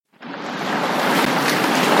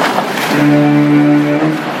Welcome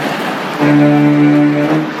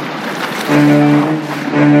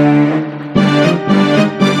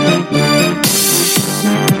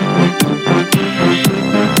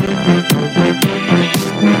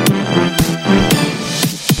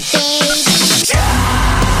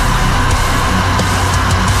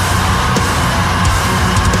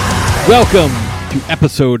to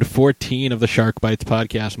episode 14 of the Shark Bites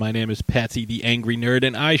podcast. My name is Patsy the Angry Nerd,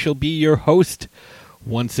 and I shall be your host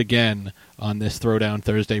once again on this Throwdown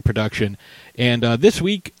Thursday production. And this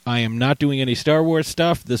week, I am not doing any Star Wars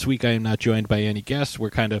stuff. This week, I am not joined by any guests. We're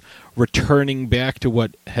kind of returning back to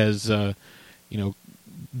what has,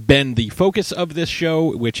 been the focus of this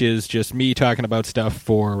show, which is just me talking about stuff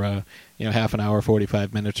for half an hour,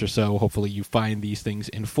 45 minutes or so. Hopefully you find these things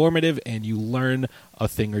informative and you learn a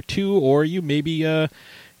thing or two, or you maybe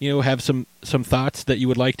have some thoughts that you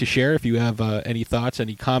would like to share. If you have any thoughts,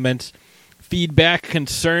 any comments, feedback,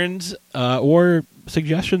 concerns, or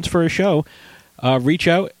suggestions for a show, reach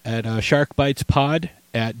out at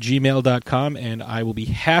sharkbitespod@gmail.com, and I will be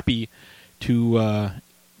happy to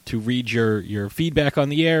read your feedback on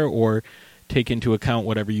the air or take into account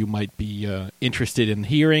whatever you might be interested in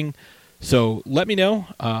hearing. So let me know.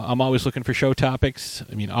 I'm always looking for show topics.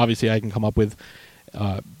 I mean, obviously I can come up with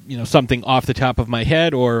something off the top of my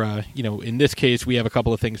head, or in this case we have a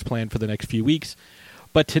couple of things planned for the next few weeks.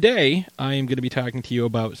 But today I am going to be talking to you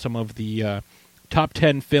about some of the top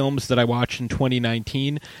 10 films that I watched in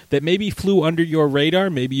 2019 that maybe flew under your radar,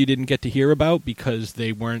 maybe you didn't get to hear about because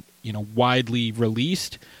they weren't widely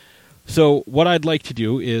released. So what I'd like to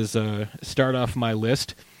do is start off my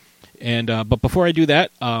list. And but before I do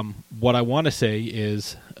that, what I want to say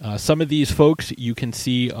is some of these folks you can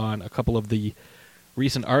see on a couple of the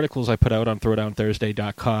recent articles I put out on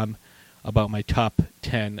throwdownthursday.com about my top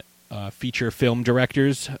 10 feature film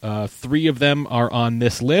directors. 3 of them are on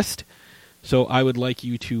this list, so I would like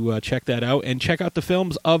you to check that out and check out the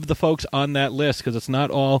films of the folks on that list, because it's not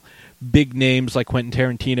all big names like Quentin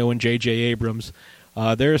Tarantino and J.J. Abrams.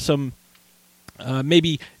 There are some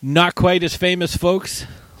maybe not quite as famous folks.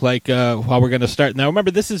 Like, while we're going to start. Now, remember,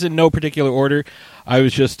 this is in no particular order. I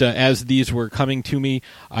was just, as these were coming to me,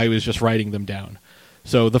 I was just writing them down.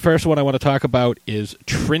 So the first one I want to talk about is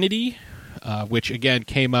Trinity, which, again,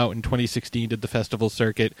 came out in 2016, did the festival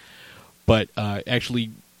circuit, but actually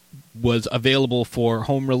was available for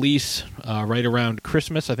home release right around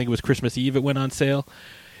Christmas. I think it was Christmas Eve it went on sale.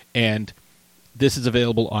 And this is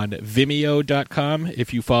available on Vimeo.com.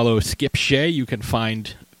 If you follow Skip Shea, you can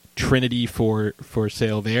find Trinity for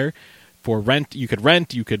sale there. For rent, you could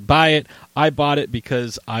buy it. I bought it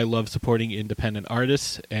because I love supporting independent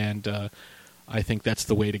artists, and I think that's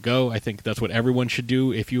the way to go. I think that's what everyone should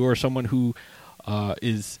do. If you are someone who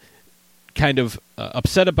is kind of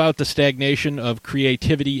upset about the stagnation of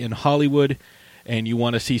creativity in Hollywood, and you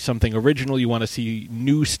want to see something original, you want to see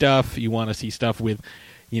new stuff, you want to see stuff with,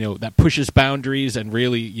 that pushes boundaries and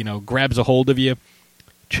really, grabs a hold of you,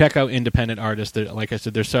 check out independent artists. Like I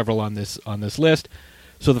said, there's several on this list.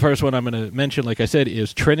 So the first one I'm going to mention, like I said,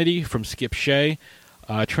 is Trinity from Skip Shea.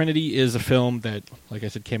 Trinity is a film that, like I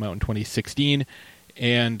said, came out in 2016,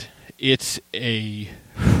 and it's a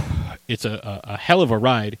hell of a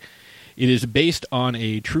ride. It is based on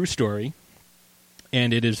a true story,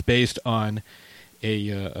 and it is based on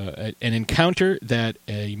an encounter that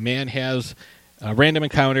a man has, a random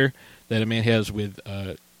encounter that a man has with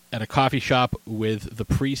at a coffee shop with the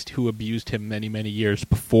priest who abused him many, many years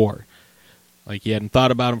before. Like, he hadn't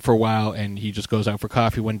thought about him for a while, and he just goes out for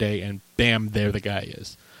coffee one day, and bam, there the guy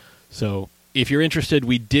is. So, if you're interested,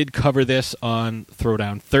 we did cover this on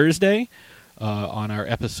Throwdown Thursday, on our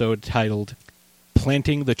episode titled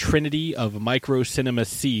Planting the Trinity of Micro Cinema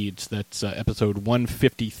Seeds. That's episode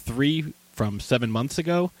 153 from 7 months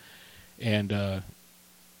ago. And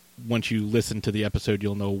once you listen to the episode,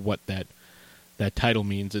 you'll know what that title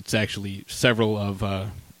means. It's actually several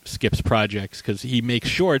of Skip's projects, because he makes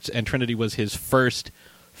shorts, and Trinity was his first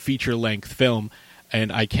feature-length film,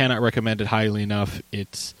 and I cannot recommend it highly enough.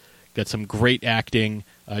 It's got some great acting.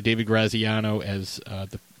 David Graziano as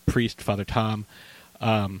the priest, Father Tom.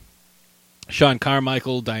 Sean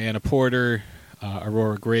Carmichael, Diana Porter,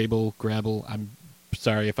 Aurora Grable. I'm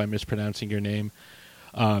sorry if I'm mispronouncing your name.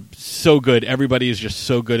 So good. Everybody is just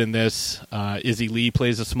so good in this. Izzy Lee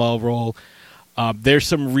plays a small role. There's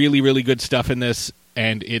some really, really good stuff in this,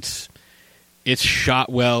 and it's shot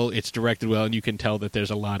well, it's directed well, and you can tell that there's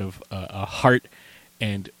a lot of heart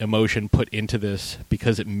and emotion put into this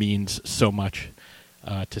because it means so much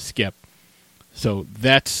to Skip. So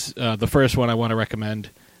that's the first one I want to recommend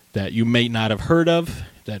that you may not have heard of,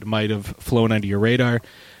 that might have flown under your radar.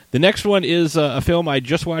 The next one is a film I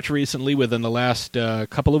just watched recently within the last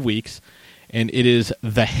couple of weeks, and it is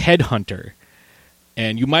The Headhunter.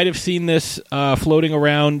 And you might have seen this floating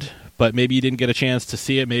around, but maybe you didn't get a chance to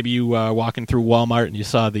see it. Maybe you were walking through Walmart and you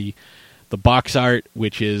saw the box art,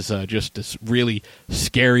 which is just this really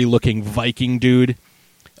scary-looking Viking dude.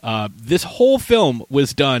 This whole film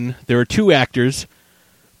was done. There are two actors.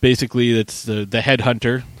 Basically, it's the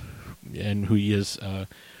headhunter, and who he is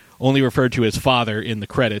only referred to as father in the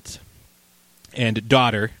credits, and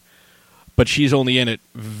daughter, but she's only in it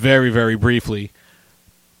very, very briefly.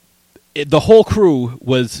 The whole crew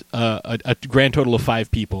was a grand total of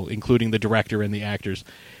 5 people, including the director and the actors.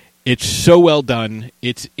 It's so well done.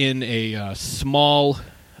 It's in a small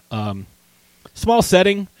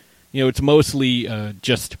setting. You know, it's mostly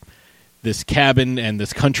just this cabin and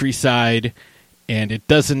this countryside, and it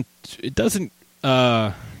doesn't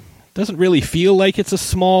really feel like it's a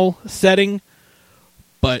small setting,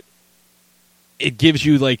 but it gives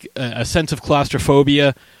you like a sense of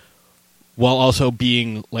claustrophobia while also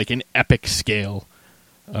being like an epic scale.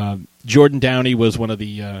 Jordan Downey was one of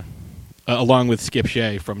the, along with Skip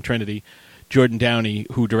Shea from Trinity, Jordan Downey,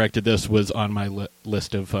 who directed this, was on my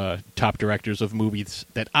list of top directors of movies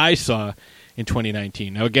that I saw in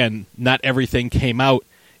 2019. Now, again, not everything came out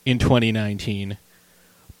in 2019,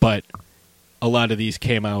 but a lot of these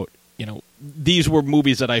came out. You know, these were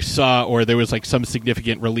movies that I saw, or there was like some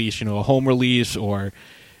significant release, you know, a home release or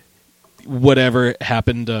whatever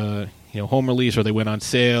happened, home release, or they went on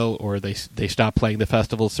sale, or they stopped playing the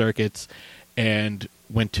festival circuits and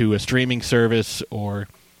went to a streaming service, or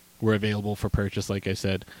were available for purchase, like I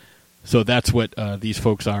said. So that's what these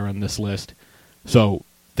folks are on this list. So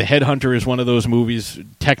The Headhunter is one of those movies,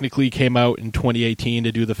 technically came out in 2018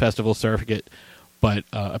 to do the festival circuit, but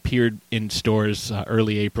appeared in stores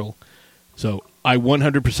early April. So I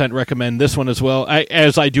 100% recommend this one as well,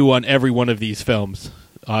 as I do on every one of these films,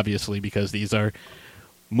 obviously, because these are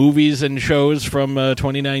movies and shows from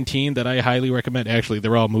 2019 that I highly recommend. Actually,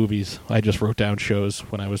 they're all movies. I just wrote down shows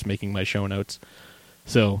when I was making my show notes.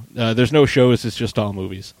 So there's no shows, it's just all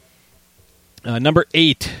movies. Number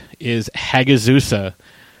 8 is Hagazusa,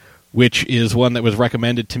 which is one that was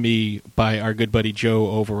recommended to me by our good buddy Joe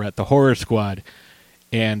over at the Horror Squad.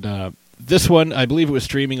 And this one, I believe it was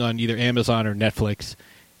streaming on either Amazon or Netflix.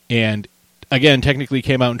 And again, technically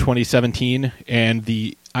came out in 2017, and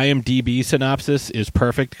the IMDb synopsis is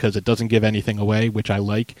perfect because it doesn't give anything away, which I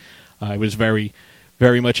like. I was very,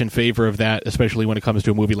 very much in favor of that, especially when it comes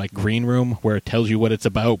to a movie like Green Room, where it tells you what it's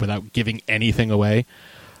about without giving anything away.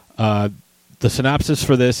 The synopsis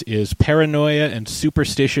for this is paranoia and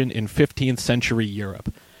superstition in 15th century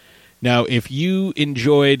Europe. Now, if you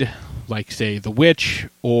enjoyed, like, say, The Witch,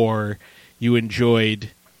 or you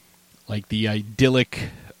enjoyed, like, the idyllic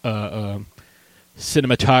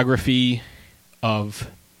cinematography of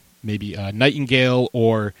maybe Nightingale,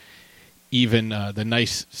 or even the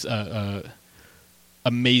nice,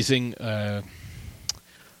 amazing,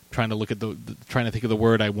 trying to think of the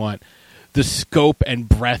word I want, the scope and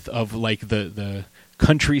breadth of like the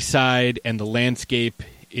countryside and the landscape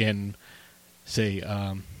in, say,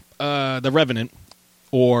 The Revenant,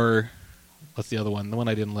 or what's the other one? The one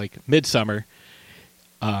I didn't like, Midsummer.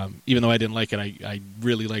 Even though I didn't like it, I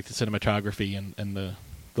really liked the cinematography and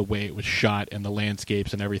the way it was shot and the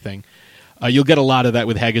landscapes and everything. You'll get a lot of that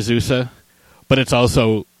with Hagazusa, but it's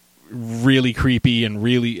also really creepy and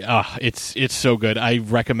really it's so good. I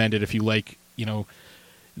recommend it if you like,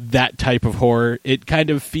 that type of horror. It kind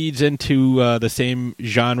of feeds into the same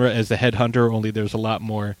genre as The Headhunter, only there's a lot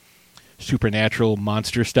more supernatural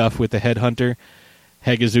monster stuff with The Headhunter.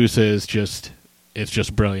 Hagazusa is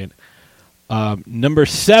just brilliant. Number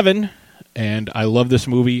 7, and I love this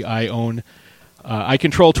movie. I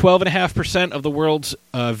control 12.5% of the world's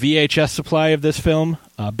VHS supply of this film.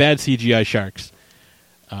 Bad CGI Sharks.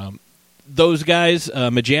 Those guys,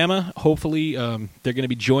 Majama, hopefully they're going to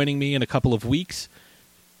be joining me in a couple of weeks,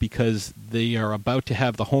 because they are about to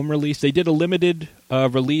have the home release. They did a limited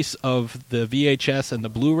release of the VHS and the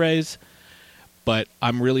Blu-rays, but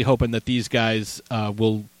I'm really hoping that these guys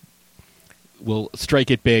will strike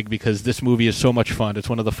it big, because this movie is so much fun. It's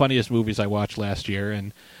one of the funniest movies I watched last year,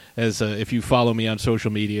 and as if you follow me on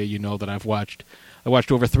social media, you know that I watched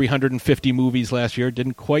over 350 movies last year.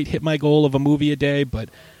 Didn't quite hit my goal of a movie a day, but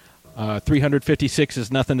 356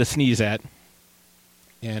 is nothing to sneeze at.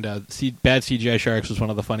 And Bad CGI Sharks was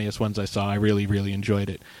one of the funniest ones I saw. I really, really enjoyed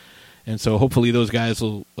it. And so hopefully those guys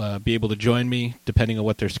will be able to join me, depending on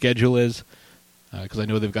what their schedule is, because I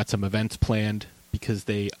know they've got some events planned, because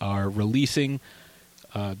they are releasing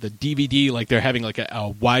the DVD, like they're having like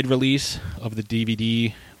a wide release of the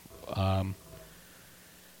DVD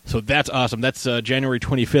So that's awesome. That's January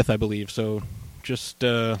 25th, I believe. So just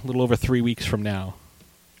a little over 3 weeks from now.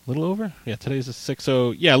 A little over? Yeah, today's the 6th.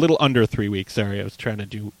 So, yeah, a little under 3 weeks. Sorry, I was trying to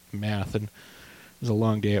do math, and it was a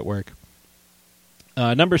long day at work.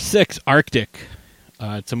 Number 6, Arctic.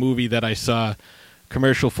 It's a movie that I saw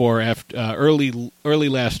commercial for early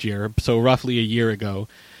last year, so roughly a year ago.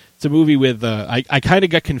 It's a movie with... I kind of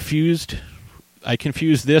got confused. I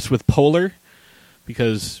confused this with Polar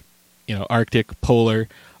because, Arctic, Polar,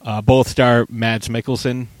 both star Mads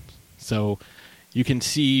Mikkelsen. So you can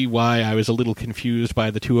see why I was a little confused by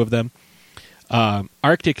the two of them.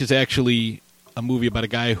 Arctic is actually a movie about a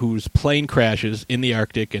guy whose plane crashes in the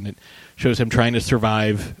Arctic, and it shows him trying to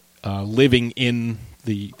survive living in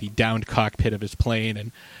the downed cockpit of his plane.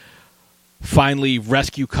 And finally,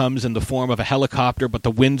 rescue comes in the form of a helicopter, but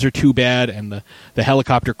the winds are too bad, and the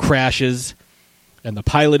helicopter crashes, and the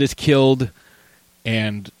pilot is killed,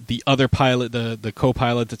 and the other pilot, the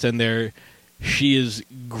co-pilot that's in there, she is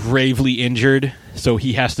gravely injured, so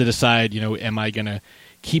he has to decide, am I going to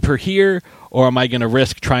keep her here, or am I going to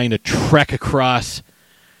risk trying to trek across,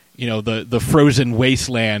 the frozen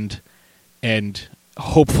wasteland and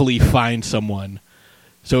hopefully find someone.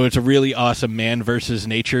 So it's a really awesome man versus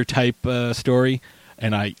nature type story,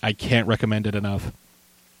 and I can't recommend it enough.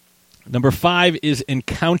 Number 5 is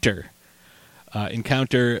Encounter.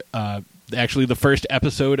 Encounter, actually the first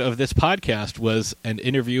episode of this podcast was an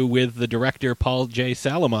interview with the director Paul J.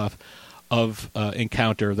 Salamoff of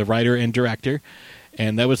Encounter, the writer and director.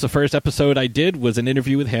 And that was the first episode I did, was an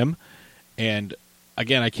interview with him. And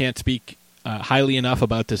again, I can't speak highly enough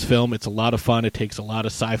about this film. It's a lot of fun. It takes a lot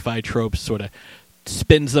of sci-fi tropes, sort of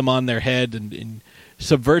spins them on their head, and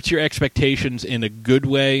subverts your expectations in a good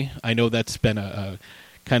way. I know that's been a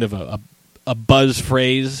kind of a buzz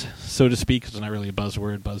phrase, so to speak. It's not really a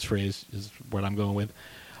buzzword. Buzz phrase is what I'm going with.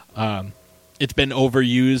 It's been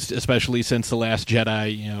overused, especially since The Last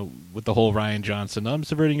Jedi, with the whole Rian Johnson, I'm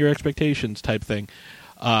subverting your expectations type thing.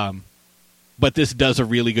 But this does a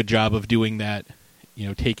really good job of doing that,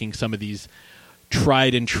 taking some of these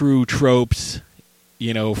tried and true tropes,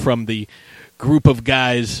 from the group of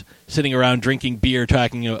guys sitting around drinking beer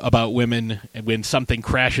talking about women, and when something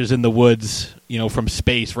crashes in the woods, from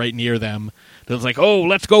space right near them, it's like, oh,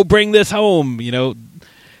 let's go bring this home,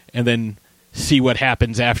 and then see what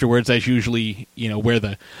happens afterwards. That's usually, where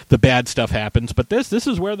the bad stuff happens. But this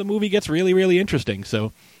is where the movie gets really, really interesting.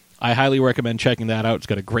 So I highly recommend checking that out. It's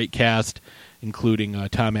got a great cast, including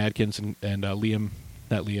Tom Atkins and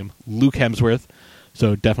Luke Hemsworth.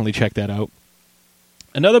 So definitely check that out.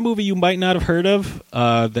 Another movie you might not have heard of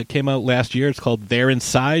that came out last year, it's called They're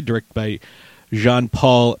Inside, directed by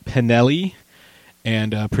Jean-Paul Pinelli,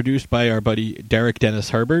 and produced by our buddy Derek Dennis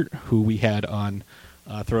Herbert, who we had on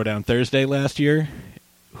Throwdown Thursday last year,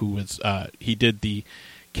 who was he did the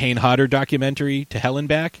Kane Hodder documentary To Hell and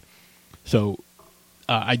Back. So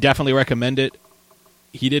I definitely recommend it.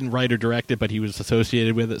 He didn't write or direct it, but he was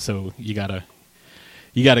associated with it, so you gotta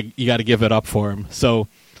give it up for him. So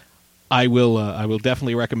I will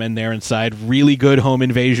definitely recommend They're Inside. Really good home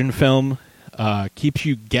invasion film. Keeps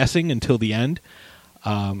you guessing until the end.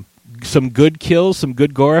 Some good kills, some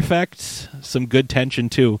good gore effects, some good tension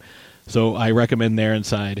too. So I recommend They're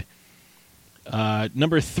Inside.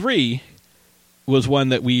 Number 3 was one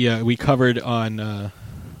that we covered on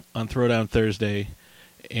Throwdown Thursday,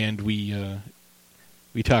 and we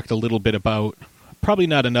talked a little bit about, probably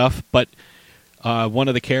not enough, but one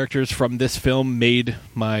of the characters from this film made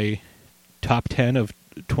my top 10 of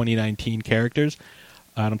 2019 characters.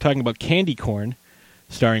 I'm talking about Candy Corn,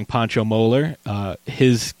 starring Pancho Moller.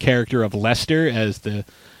 His character of Lester as the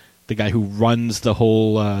guy who runs the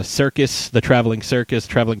whole circus, the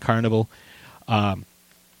traveling carnival.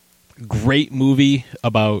 Great movie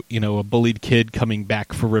about, a bullied kid coming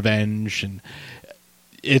back for revenge, and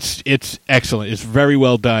it's excellent. It's very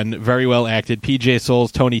well done, very well acted. PJ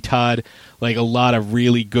Soles, Tony Todd, like a lot of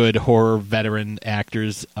really good horror veteran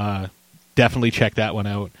actors. Definitely check that one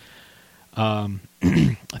out. I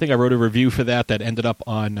think I wrote a review for that ended up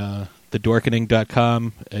on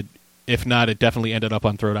thedorkening.com. If not, it definitely ended up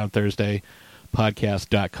on Throwdown Thursday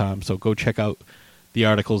podcast.com. So go check out the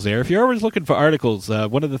articles there. If you're always looking for articles,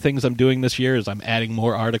 one of the things I'm doing this year is I'm adding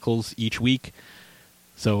more articles each week.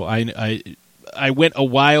 So I went a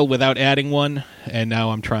while without adding one, and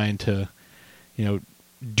now I'm trying to,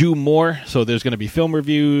 do more. So there's going to be film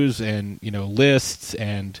reviews and, lists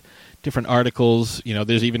and different articles.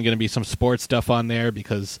 There's even going to be some sports stuff on there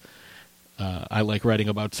because I like writing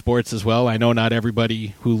about sports as well. I know not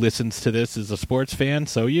everybody who listens to this is a sports fan,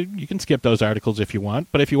 so you can skip those articles if you want.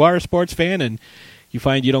 But if you are a sports fan and you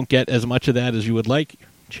find you don't get as much of that as you would like,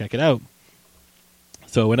 check it out.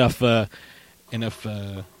 So enough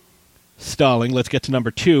stalling. Let's get to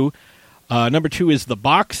number 2. Number 2 is The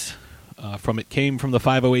Box. It came from the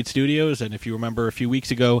 508 Studios, and if you remember a few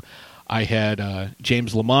weeks ago, I had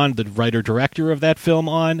James Lamond, the writer-director of that film,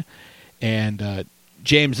 on, and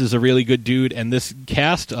James is a really good dude, and this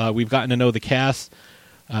cast, we've gotten to know the cast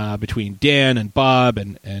between Dan and Bob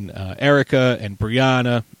and Erica and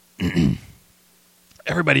Brianna.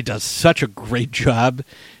 Everybody does such a great job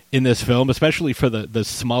in this film, especially for the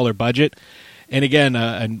smaller budget. And again,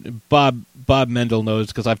 and Bob Mendel knows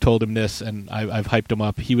because I've told him this, and I've hyped him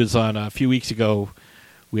up. He was on a few weeks ago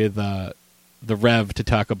with the Rev to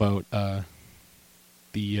talk about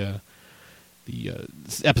the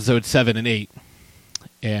episode 7 and 8,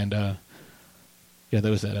 and that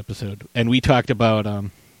was that episode. And we talked about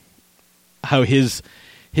how his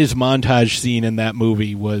montage scene in that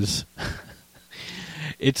movie was.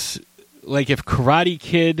 It's like if Karate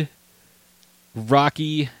Kid,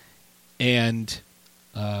 Rocky, and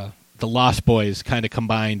the Lost Boys kind of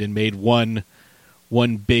combined and made one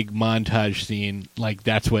big montage scene. Like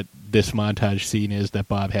that's what this montage scene is that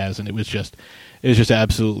Bob has, and it was just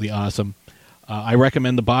absolutely awesome. I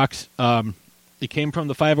recommend The Box. It came from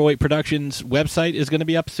the 508 Productions website. Is going to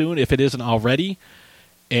be up soon if it isn't already,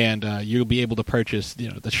 and you'll be able to purchase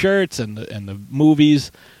the shirts and the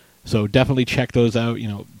movies. So definitely check those out.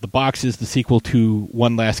 The Box is the sequel to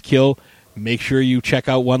One Last Kill. Make sure you check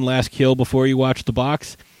out One Last Kill before you watch The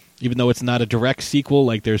Box. Even though it's not a direct sequel,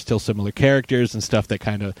 like there's still similar characters and stuff that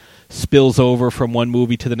kind of spills over from one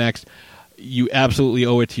movie to the next. You absolutely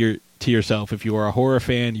owe it to yourself. If you are a horror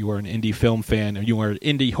fan, you are an indie film fan, or you are an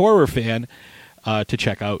indie horror fan, to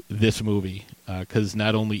check out this movie. Because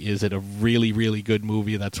not only is it a really, really good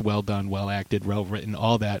movie that's well done, well acted, well written,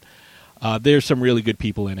 all that, there's some really good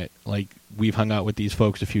people in it. Like, we've hung out with these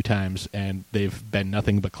folks a few times, and they've been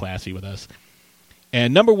nothing but classy with us.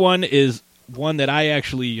 And number 1 is one that I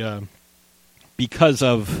actually, because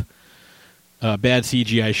of bad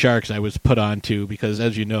CGI sharks, I was put on to, because,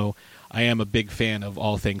 as you know, I am a big fan of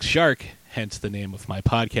all things shark, hence the name of my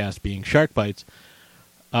podcast being Shark Bites.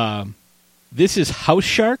 This is House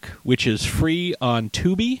Shark, which is free on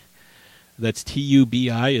Tubi. That's Tubi.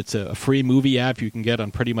 It's a free movie app you can get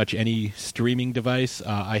on pretty much any streaming device.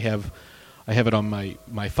 I have it on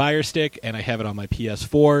my Fire Stick, and I have it on my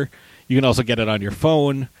PS4. You can also get it on your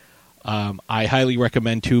phone. I highly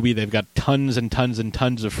recommend Tubi. They've got tons and tons and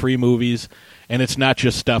tons of free movies, and it's not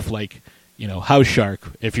just stuff like House Shark.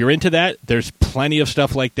 If you're into that, there's plenty of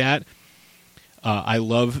stuff like that. I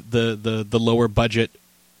love the lower budget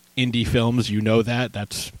indie films. You know that.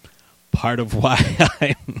 That's part of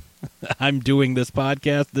why I'm doing this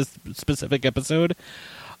podcast, this specific episode.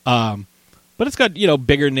 But it's got,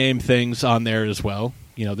 bigger name things on there as well.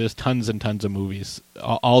 There's tons and tons of movies,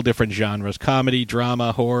 all different genres, comedy,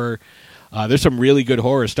 drama, horror. There's some really good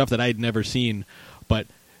horror stuff that I'd never seen. But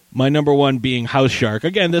my number 1 being House Shark.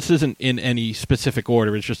 Again, this isn't in any specific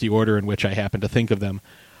order. It's just the order in which I happen to think of them.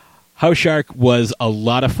 House Shark was a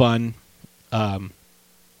lot of fun.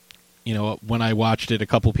 When I watched it, a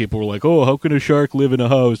couple people were like, "Oh, how can a shark live in a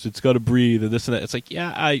house? It's got to breathe and this and that." It's like,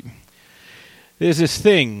 there's this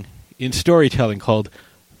thing in storytelling called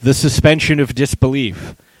the suspension of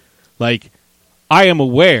disbelief. Like, I am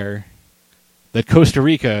aware that Costa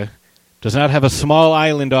Rica does not have a small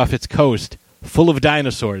island off its coast full of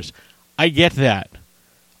dinosaurs. I get that.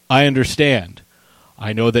 I understand.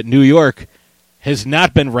 I know that New York has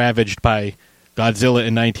not been ravaged by Godzilla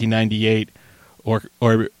in 1998 or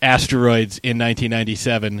asteroids in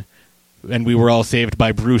 1997, and we were all saved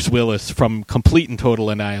by Bruce Willis from complete and total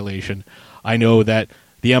annihilation. I know that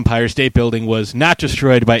the Empire State Building was not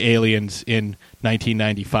destroyed by aliens in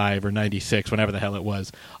 1995 or 96, whenever the hell it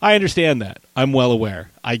was. I understand that. I'm well aware.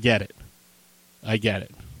 I get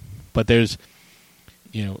it. But there's,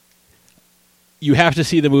 you have to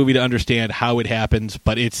see the movie to understand how it happens,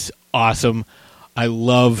 but it's awesome. I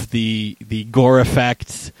love the gore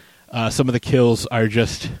effects. Some of the kills are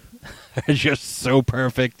just so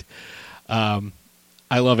perfect. I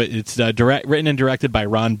love it. It's written and directed by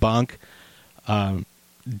Ron Bonk.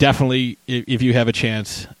 Definitely, if you have a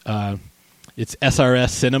chance, it's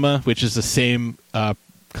SRS Cinema, which is the same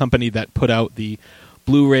company that put out the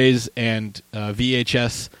Blu-rays and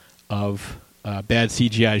VHS of bad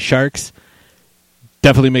CGI sharks.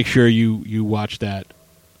 Definitely make sure you watch that.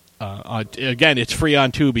 Again, it's free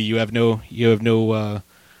on Tubi. You have no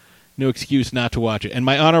excuse not to watch it. And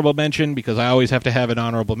my honorable mention, because I always have to have an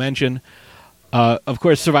honorable mention, of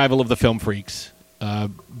course, Survival of the Film Freaks.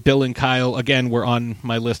 Bill and Kyle, again, were on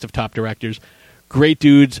my list of top directors. Great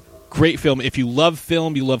dudes, great film. If you love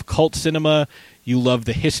film, you love cult cinema, you love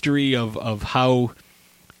the history of how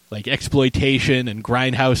like exploitation and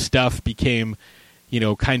grindhouse stuff became,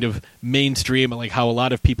 kind of mainstream, like how a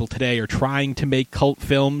lot of people today are trying to make cult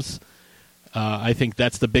films. I think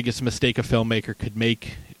that's the biggest mistake a filmmaker could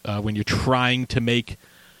make when you're trying to make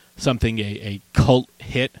something a cult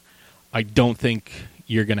hit. I don't think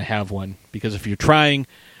you're going to have one, because if you're trying,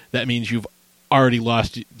 that means you've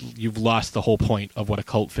lost the whole point of what a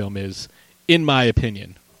cult film is, in my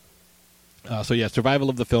opinion. Survival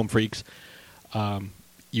of the Film Freaks.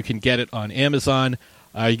 You can get it on Amazon.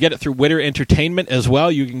 You get it through Witter Entertainment as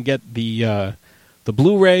well. You can get the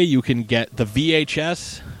Blu-ray. You can get the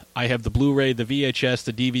VHS. I have the Blu-ray, the VHS,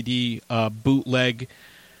 the DVD bootleg,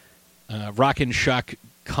 Rock and Shock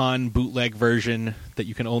Con bootleg version that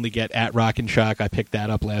you can only get at Rock and Shock. I picked that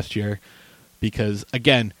up last year because,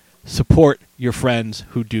 again, support your friends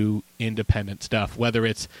who do independent stuff. Whether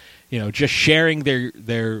it's just sharing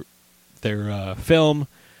their film,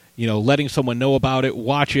 letting someone know about it,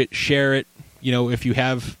 watch it, share it. If you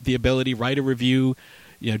have the ability, write a review.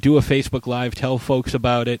 Do a Facebook Live, tell folks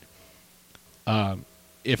about it.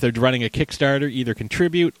 If they're running a Kickstarter, either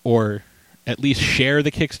contribute or at least share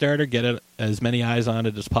the Kickstarter, get as many eyes on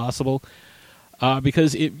it as possible.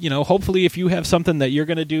 Because, hopefully if you have something that you're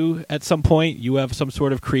going to do at some point, you have some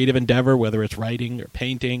sort of creative endeavor, whether it's writing or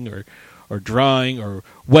painting or drawing or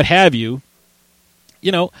what have you,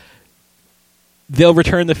 they'll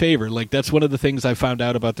return the favor. Like, that's one of the things I found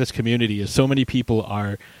out about this community is so many people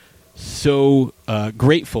are so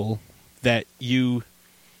grateful that you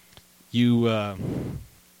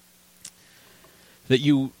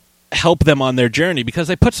help them on their journey, because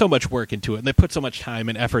they put so much work into it and they put so much time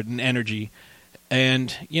and effort and energy.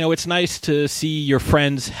 And, it's nice to see your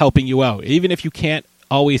friends helping you out. Even if you can't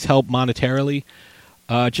always help monetarily,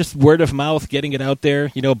 just word of mouth, getting it out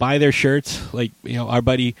there, buy their shirts. Like, our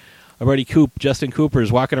buddy Coop, Justin Cooper,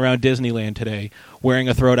 is walking around Disneyland today wearing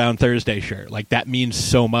a Throwdown Thursday shirt. Like, that means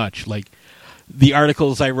so much. Like, the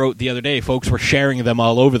articles I wrote the other day, folks were sharing them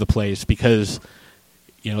all over the place because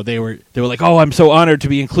they were like, "Oh, I'm so honored to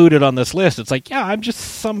be included on this list." It's like, yeah, I'm just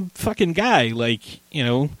some fucking guy. Like,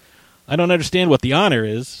 I don't understand what the honor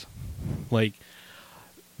is. Like,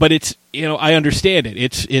 but it's, I understand it.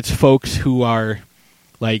 It's folks who are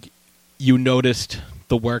like, you noticed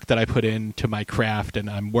the work that I put into my craft, and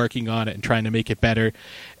I'm working on it and trying to make it better.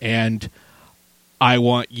 And I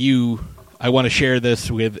want to share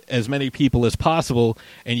this with as many people as possible,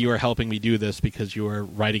 and you are helping me do this because you are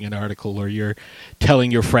writing an article, or you're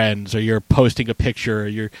telling your friends, or you're posting a picture, or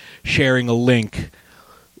you're sharing a link.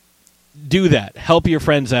 Do that. Help your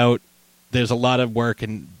friends out. There's a lot of work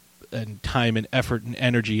and time and effort and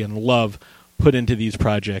energy and love put into these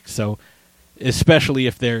projects. So, especially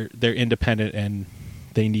if they're independent and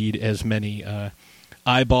they need as many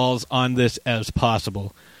eyeballs on this as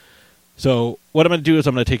possible. So what I'm going to do is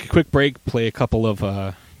I'm going to take a quick break, play a couple of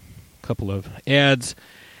ads,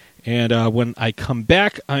 and when I come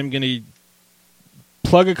back, I'm going to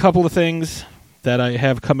plug a couple of things that I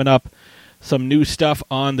have coming up, some new stuff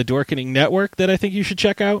on the Dorkening Network that I think you should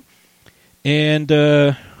check out, and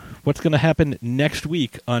what's going to happen next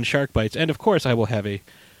week on Shark Bites. And, of course, I will have a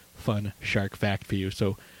fun shark fact for you.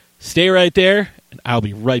 So stay right there, and I'll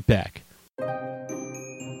be right back.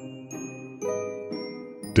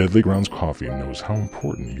 Deadly Grounds Coffee knows how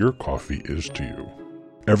important your coffee is to you.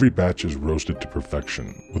 Every batch is roasted to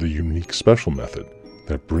perfection with a unique special method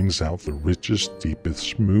that brings out the richest, deepest,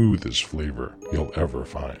 smoothest flavor you'll ever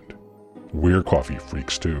find. We're coffee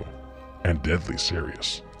freaks too, and deadly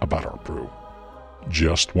serious about our brew.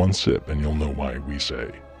 Just one sip and you'll know why we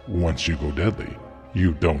say, once you go deadly,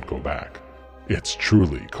 you don't go back. It's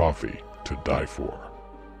truly coffee to die for.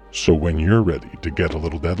 So when you're ready to get a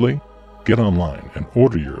little deadly, get online and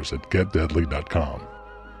order yours at getdeadly.com.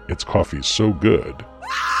 It's coffee so good,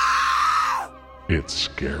 it's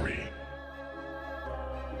scary.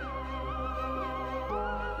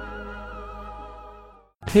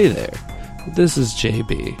 Hey there, this is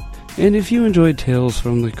JB, and if you enjoyed Tales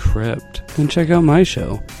from the Crypt, then check out my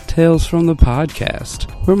show, Tales from the Podcast,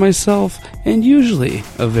 where myself, and usually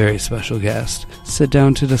a very special guest, sit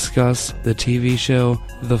down to discuss the TV show,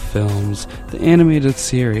 the films, the animated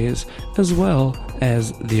series, as well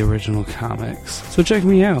as the original comics. So check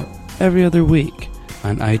me out every other week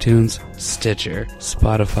on iTunes, Stitcher,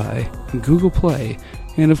 Spotify, Google Play,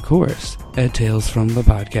 and of course at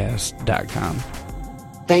talesfromthepodcast.com.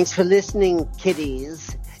 Thanks for listening,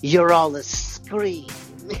 kiddies. You're all a scream.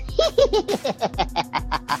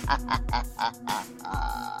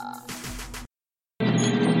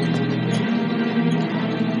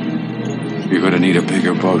 You're going to need a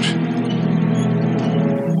bigger boat.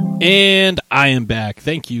 And I am back.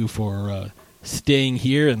 Thank you for staying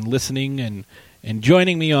here and listening and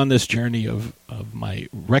joining me on this journey of my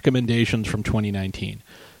recommendations from 2019.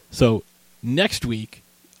 So next week,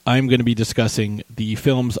 I'm going to be discussing the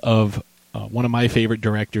films of one of my favorite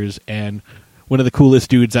directors and one of the coolest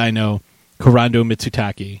dudes I know, Kurando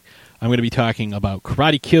Mitsutake. I'm going to be talking about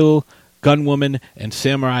Karate Kill, Gunwoman, and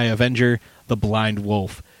Samurai Avenger, The Blind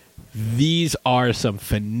Wolf. These are some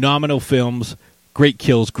phenomenal films. Great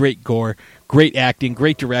kills, great gore, great acting,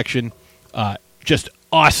 great direction. Just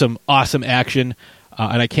awesome action.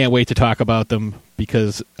 And I can't wait to talk about them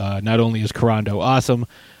because not only is Kurando awesome,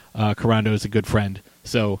 Kurando is a good friend.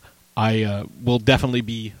 So I will definitely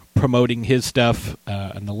be promoting his stuff.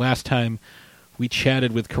 And the last time we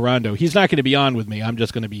chatted with Kurando, he's not going to be on with me. I'm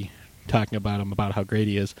just going to be talking about him, about how great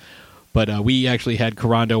he is. But we actually had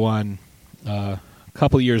Kurando on a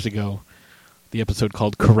couple years ago, the episode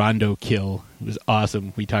called Kurando Kill. It was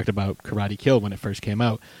awesome. We talked about Karate Kill when it first came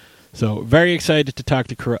out. So very excited to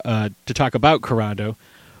talk about Kurando.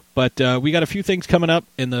 But we got a few things coming up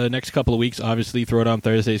in the next couple of weeks. Obviously, Throw It On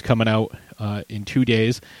Thursday is coming out in 2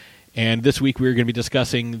 days. And this week we're going to be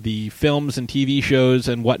discussing the films and TV shows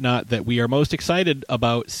and whatnot that we are most excited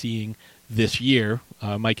about seeing this year.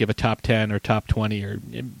 Might give a top 10 or top 20, or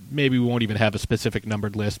maybe we won't even have a specific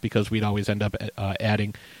numbered list because we'd always end up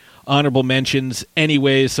adding honorable mentions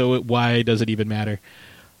anyway, so why does it even matter?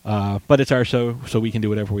 But it's our show, so we can do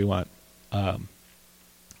whatever we want. And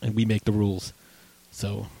we make the rules.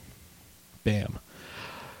 So, bam.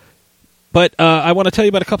 But I want to tell you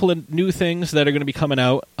about a couple of new things that are going to be coming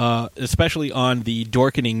out, especially on the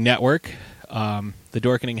Dorkening Network. The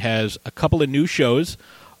Dorkening has a couple of new shows.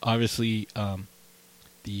 Obviously,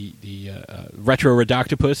 the Retro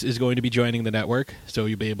Redoctopus is going to be joining the network, so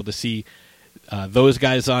you'll be able to see those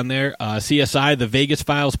guys on there. CSI, the Vegas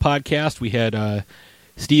Files podcast. We had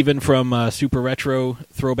Steven from Super Retro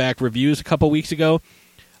Throwback Reviews a couple weeks ago.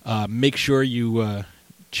 Make sure you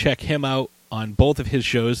check him out on both of his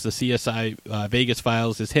shows. The CSI Vegas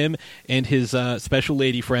Files is him and his special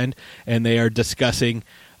lady friend, and they are discussing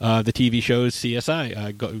the TV shows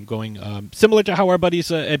CSI, going similar to how our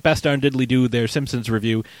buddies at Best Darn Diddly do their Simpsons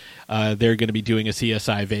review. They're going to be doing a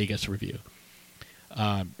CSI Vegas review.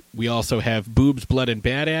 We also have Boobs, Blood, and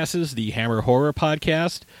Badasses, the Hammer Horror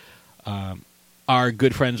podcast. Our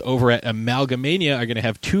good friends over at Amalgamania are going to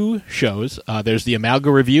have 2 shows. There's the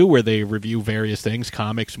Amalga Review, where they review various things,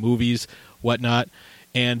 comics, movies, whatnot.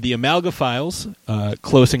 And the Amalga Files,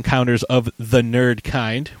 Close Encounters of the Nerd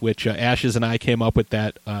Kind, which Ashes and I came up with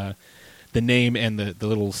that, the name and the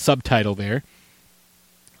little subtitle there.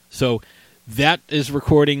 So that is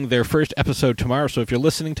recording their first episode tomorrow. So if you're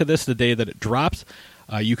listening to this the day that it drops,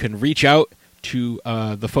 you can reach out to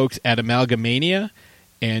the folks at Amalgamania,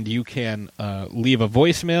 and you can leave a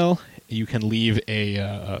voicemail. You can leave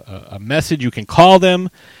a message. You can call them.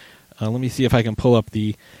 Let me see if I can pull up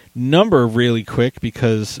the number really quick,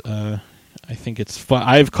 because I think it's fun.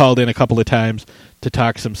 I've called in a couple of times to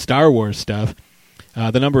talk some Star Wars stuff.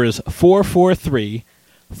 The number is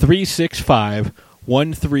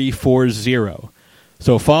 443-365-1340.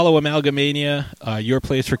 So follow Amalgamania, your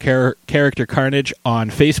place for character carnage, on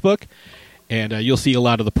Facebook, and you'll see a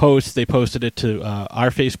lot of the posts. They posted it to our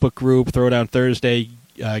Facebook group, Throwdown Thursday,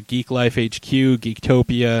 Geek Life HQ,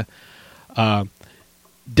 Geektopia.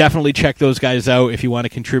 Definitely check those guys out if you want to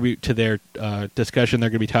contribute to their discussion. They're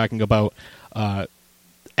going to be talking about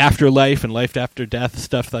afterlife and life after death,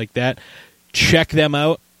 stuff like that. Check them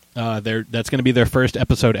out. That's going to be their first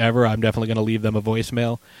episode ever. I'm definitely going to leave them a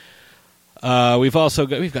voicemail. We've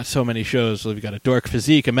got so many shows. We've got a Dork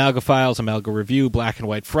Physique, Amalga Files, Amalga Review, Black and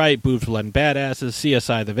White Fright, Boobs, Blood, and Badasses,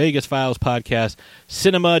 CSI, the Vegas Files podcast,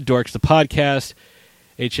 Cinema, Dorks the Podcast,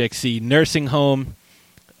 HXC Nursing Home,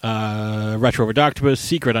 Retro Redoctopus,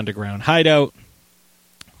 Secret Underground Hideout,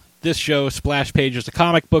 this show, Splash Pages, the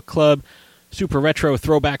Comic Book Club, Super Retro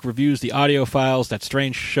Throwback Reviews, the Audio Files, That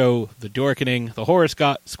Strange Show, The Dorkening, the Horror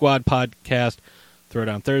Squad podcast,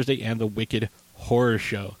 Throwdown Thursday, and the Wicked Horror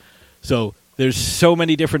Show. So there's so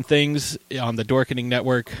many different things on the Dorkening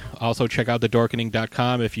Network. Also check out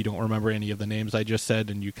thedorkening.com if you don't remember any of the names I just said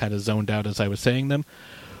and you kind of zoned out as I was saying them.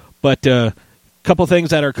 But a couple things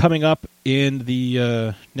that are coming up in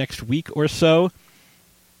the next week or so.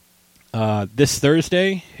 This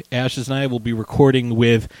Thursday, Ashes and I will be recording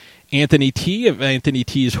with Anthony T. of Anthony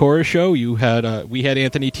T's Horror Show. We had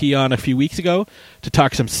Anthony T. on a few weeks ago to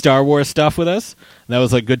talk some Star Wars stuff with us. That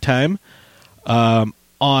was a good time. On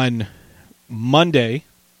Monday,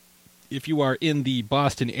 if you are in the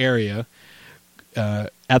Boston area,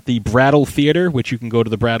 at the Brattle Theater, which you can go to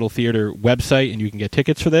the Brattle Theater website and you can get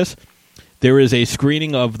tickets for this, there is a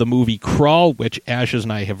screening of the movie Crawl, which Ashes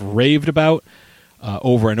and I have raved about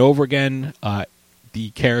over and over again.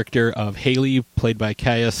 The character of Haley, played by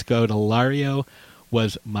Kaya Scodelario,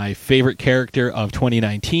 was my favorite character of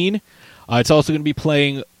 2019. It's also going to be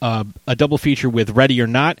playing a double feature with Ready or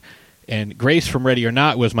Not, and Grace from Ready or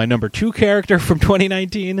Not was my number 2 character from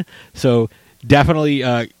 2019. So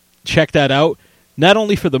definitely check that out. Not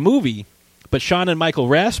only for the movie, but Sean and Michael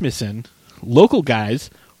Rasmussen, local guys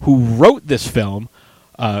who wrote this film,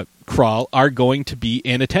 Crawl, are going to be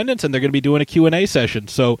in attendance, and they're going to be doing a Q&A session.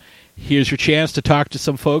 So here's your chance to talk to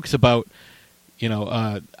some folks about,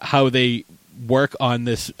 how they work on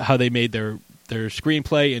this, how they made their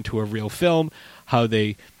screenplay into a real film, how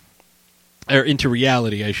they are into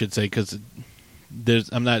reality, I should say, because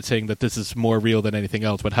I'm not saying that this is more real than anything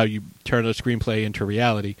else, but how you turn a screenplay into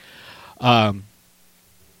reality. How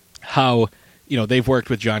they've worked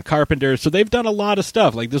with John Carpenter, so they've done a lot of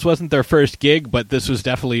stuff. Like, this wasn't their first gig, but this was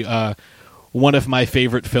definitely one of my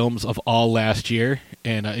favorite films of all last year,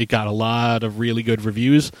 and it got a lot of really good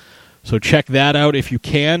reviews. So check that out if you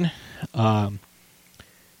can.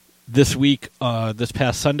 This week, this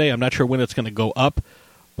past Sunday, I'm not sure when it's going to go up,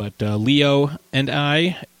 but Leo and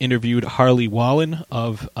I interviewed Harley Wallen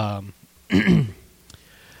of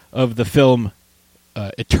the film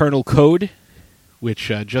Eternal Code,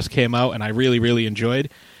 which just came out, and I really, really enjoyed.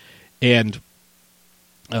 And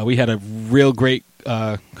we had a real great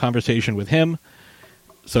conversation with him.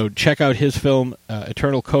 So check out his film,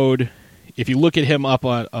 Eternal Code. If you look him up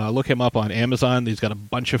on Amazon, he's got a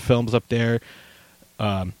bunch of films up there.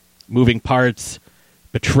 Moving Parts,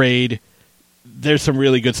 Betrayed. There's some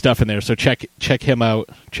really good stuff in there. So check him out.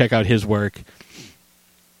 Check out his work.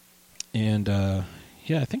 And I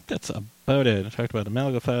think that's about it. I talked about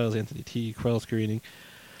Amalga Files, Anthony T. Krell screening,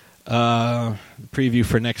 preview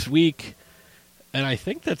for next week, and I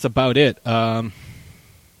think that's about it. So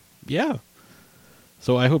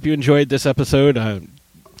I hope you enjoyed this episode. I'm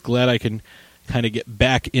glad I can kind of get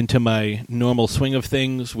back into my normal swing of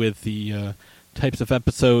things with the types of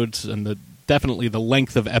episodes and definitely the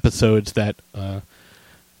length of episodes that I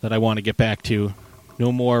want to get back to.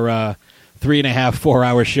 No more 3.5,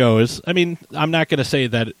 4-hour shows. I mean, I'm not going to say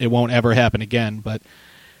that it won't ever happen again, but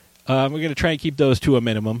we're going to try and keep those to a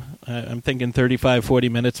minimum. I'm thinking 35, 40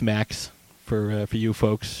 minutes max for you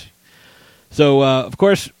folks. So, of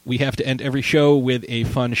course, we have to end every show with a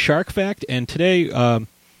fun shark fact, and today,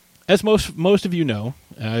 as most of you know,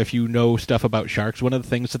 if you know stuff about sharks, one of the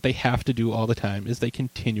things that they have to do all the time is they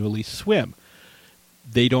continually swim.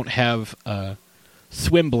 They don't have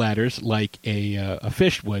swim bladders like a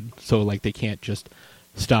fish would, so like they can't just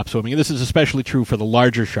stop swimming. And this is especially true for the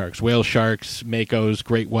larger sharks, whale sharks, makos,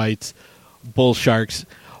 great whites, bull sharks.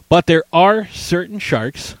 But there are certain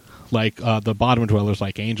sharks, like the bottom dwellers,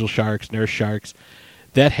 like angel sharks, nurse sharks,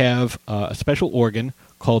 that have a special organ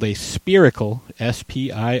called a spiracle,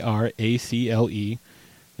 S-P-I-R-A-C-L-E.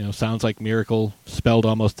 Sounds like miracle, spelled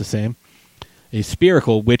almost the same. A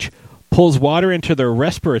spiracle, which pulls water into their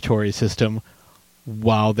respiratory system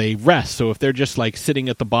while they rest. So if they're just like sitting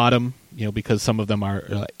at the bottom, because some of them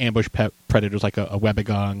are ambush predators like a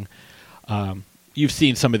webegong. You've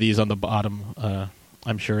seen some of these on the bottom,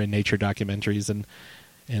 I'm sure, in nature documentaries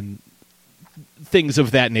and things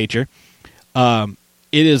of that nature. It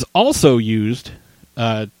is also used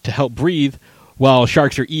to help breathe while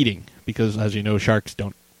sharks are eating, because, as you know, sharks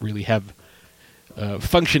don't really have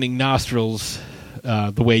functioning nostrils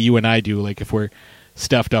the way you and I do. Like, if we're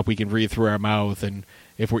stuffed up, we can breathe through our mouth, and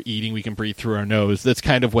if we're eating, we can breathe through our nose. That's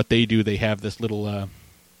kind of what they do. They have this little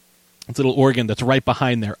organ that's right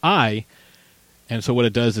behind their eye, and so what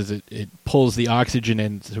it does is it pulls the oxygen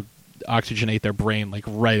in to oxygenate their brain like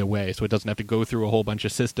right away, so it doesn't have to go through a whole bunch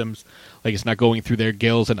of systems. Like, it's not going through their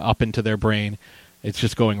gills and up into their brain. It's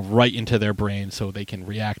just going right into their brain, so they can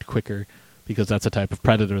react quicker, because that's the type of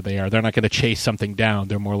predator they are. They're not going to chase something down.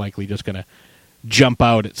 They're more likely just going to jump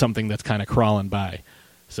out at something that's kind of crawling by.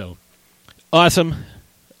 So, awesome.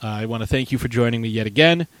 I want to thank you for joining me yet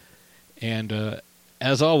again. And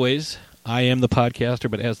as always, I am the podcaster,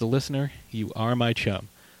 but as the listener, you are my chum.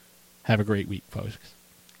 Have a great week, folks.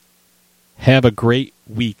 Have a great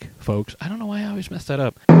week, folks. I don't know why I always mess that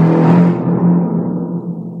up.